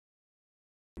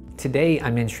Today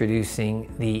I'm introducing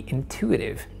the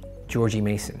intuitive Georgie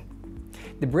Mason,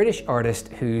 the British artist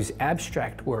whose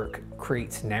abstract work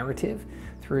creates narrative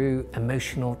through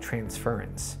emotional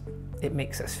transference. It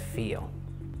makes us feel.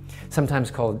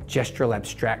 Sometimes called gestural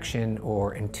abstraction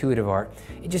or intuitive art,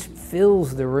 it just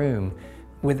fills the room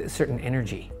with a certain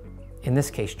energy, in this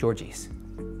case Georgie's.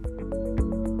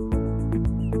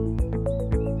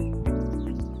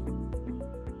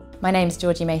 My name's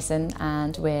Georgie Mason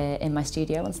and we're in my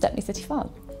studio on Stepney City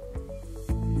Farm.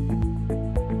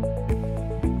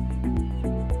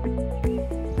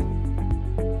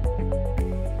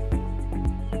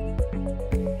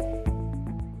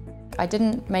 I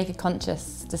didn't make a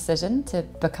conscious decision to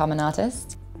become an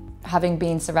artist. Having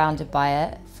been surrounded by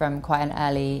it from quite an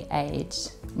early age,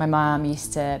 my mum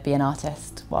used to be an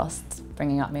artist whilst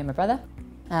bringing up me and my brother.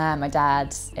 My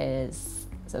dad is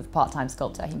sort of part-time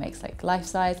sculptor. He makes like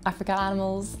life-size African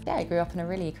animals. Yeah, I grew up in a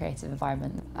really creative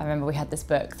environment. I remember we had this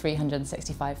book,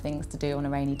 365 Things to Do on a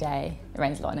Rainy Day. It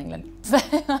rains a lot in England, so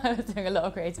I was doing a lot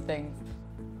of creative things.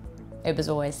 It was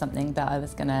always something that I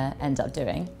was gonna end up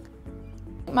doing.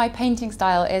 My painting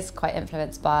style is quite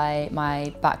influenced by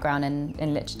my background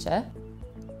in literature.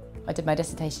 I did my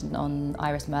dissertation on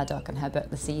Iris Murdoch and her book,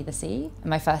 The Sea, the Sea. And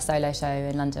my first solo show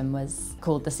in London was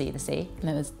called The Sea, the Sea. And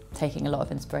it was taking a lot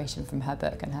of inspiration from her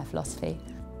book and her philosophy.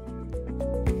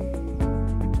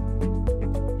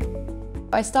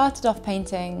 I started off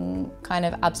painting kind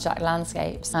of abstract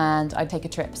landscapes, and I'd take a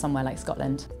trip somewhere like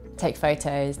Scotland, take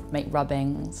photos, make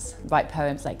rubbings, write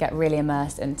poems, like get really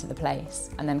immersed into the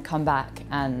place, and then come back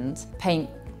and paint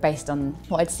based on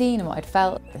what I'd seen and what I'd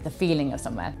felt, the feeling of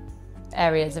somewhere.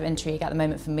 Areas of intrigue at the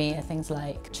moment for me are things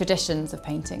like traditions of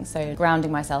painting, so grounding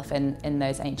myself in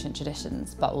those ancient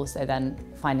traditions, but also then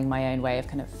finding my own way of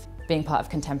kind of being part of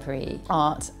contemporary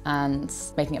art and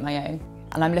making it my own.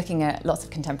 And I'm looking at lots of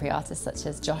contemporary artists such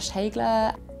as Josh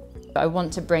Hagler. I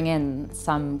want to bring in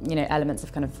some, elements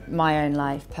of kind of my own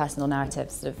life, personal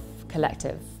narratives, sort of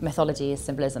collective mythology,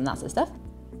 symbolism, that sort of stuff.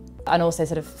 And also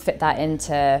sort of fit that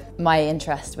into my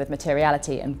interest with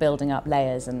materiality and building up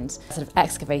layers and sort of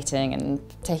excavating and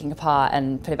taking apart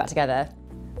and putting it back together.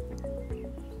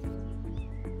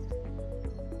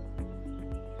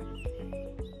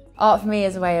 Art for me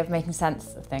is a way of making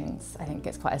sense of things. I think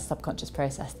it's quite a subconscious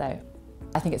process though.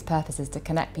 I think its purpose is to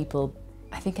connect people.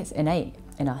 I think it's innate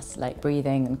in us, like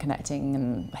breathing and connecting,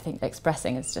 and I think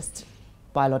expressing is just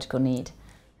biological need.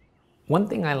 One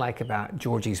thing I like about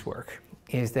Georgie's work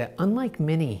is that unlike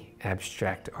many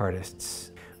abstract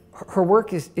artists, her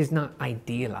work is not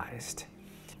idealized.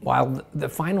 While the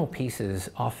final pieces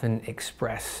often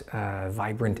express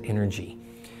vibrant energy,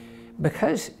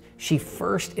 because she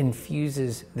first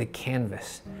infuses the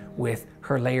canvas with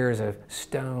her layers of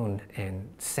stone and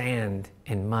sand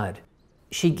and mud,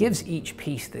 she gives each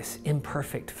piece this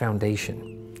imperfect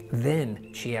foundation.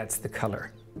 Then she adds the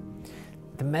color.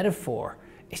 The metaphor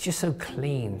is just so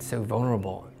clean, so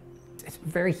vulnerable. It's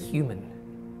very human.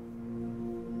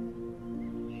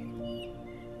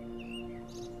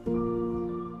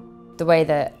 The way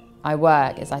that I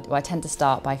work is I tend to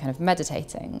start by kind of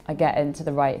meditating. I get into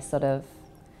the right sort of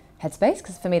headspace,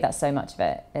 because for me that's so much of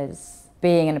it, is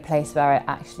being in a place where I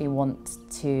actually want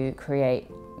to create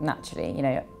naturally.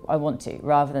 I want to,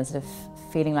 rather than sort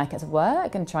of feeling like it's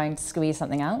work and trying to squeeze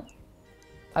something out.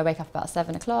 I wake up about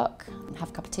 7 o'clock, have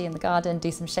a cup of tea in the garden,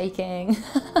 do some shaking,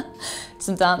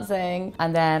 some dancing,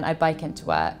 and then I bike into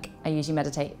work. I usually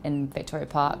meditate in Victoria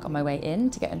Park on my way in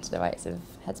to get into the right sort of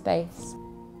headspace.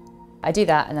 I do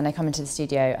that and then I come into the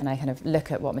studio and I kind of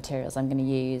look at what materials I'm going to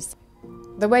use.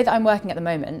 The way that I'm working at the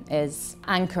moment is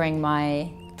anchoring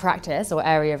my practice or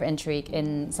area of intrigue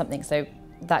in something, so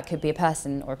that could be a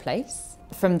person or a place.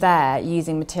 From there,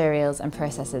 using materials and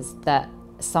processes that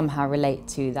somehow relate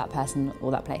to that person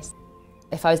or that place.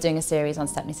 If I was doing a series on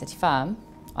Stepney City Farm,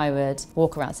 I would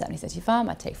walk around Stepney City Farm,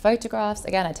 I'd take photographs,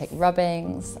 again I'd take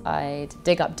rubbings, I'd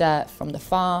dig up dirt from the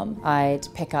farm, I'd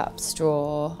pick up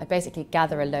straw, I'd basically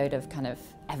gather a load of kind of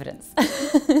evidence,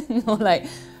 or like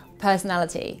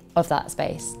personality of that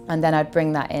space, and then I'd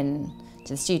bring that in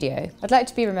to the studio. I'd like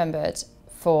to be remembered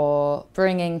for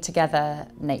bringing together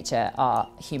nature, art,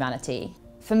 humanity.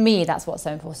 For me, that's what's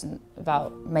so important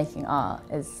about making art,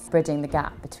 is bridging the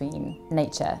gap between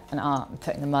nature and art and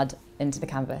putting the mud into the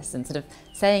canvas and sort of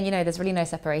saying, there's really no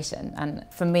separation. And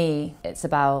for me, it's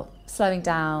about slowing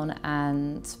down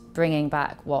and bringing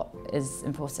back what is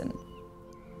important.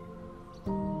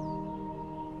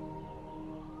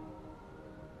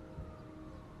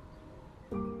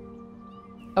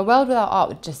 A world without art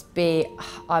would just be,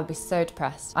 I'd be so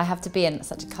depressed. I have to be in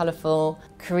such a colourful,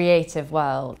 creative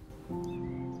world.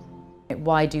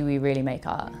 why do we really make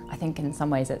art? I think in some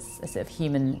ways it's a sort of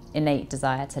human innate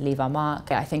desire to leave our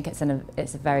mark. I think it's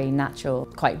a very natural,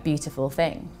 quite beautiful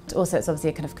thing. Also, it's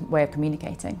obviously a kind of way of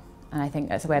communicating, and I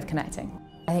think it's a way of connecting.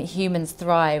 I think humans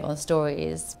thrive on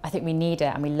stories. I think we need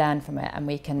it and we learn from it,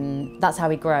 and that's how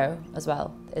we grow as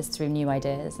well, is through new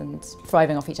ideas and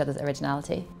thriving off each other's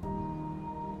originality.